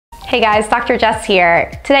Hey guys, Dr. Jess here.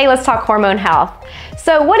 Today let's talk hormone health.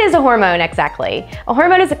 So what is a hormone exactly? A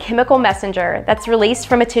hormone is a chemical messenger that's released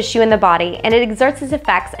from a tissue in the body, and it exerts its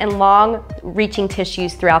effects in long-reaching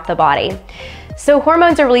tissues throughout the body. So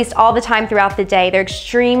hormones are released all the time throughout the day. They're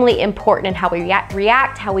extremely important in how we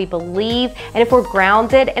react, how we believe, and if we're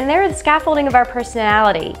grounded, and they're the scaffolding of our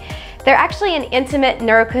personality. They're actually an intimate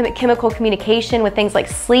neurochemical communication with things like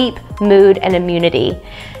sleep, mood, and immunity.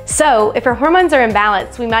 So if our hormones are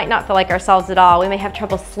imbalanced, we might not feel like ourselves at all. We may have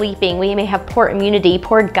trouble sleeping, we may have poor immunity,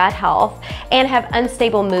 poor gut health, and have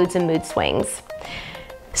unstable moods and mood swings.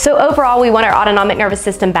 So overall, we want our autonomic nervous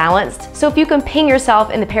system balanced. So if you can ping yourself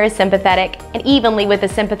in the parasympathetic and evenly with the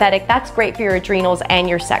sympathetic, that's great for your adrenals and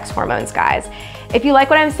your sex hormones, guys. If you like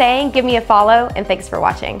what I'm saying, give me a follow, and thanks for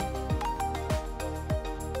watching.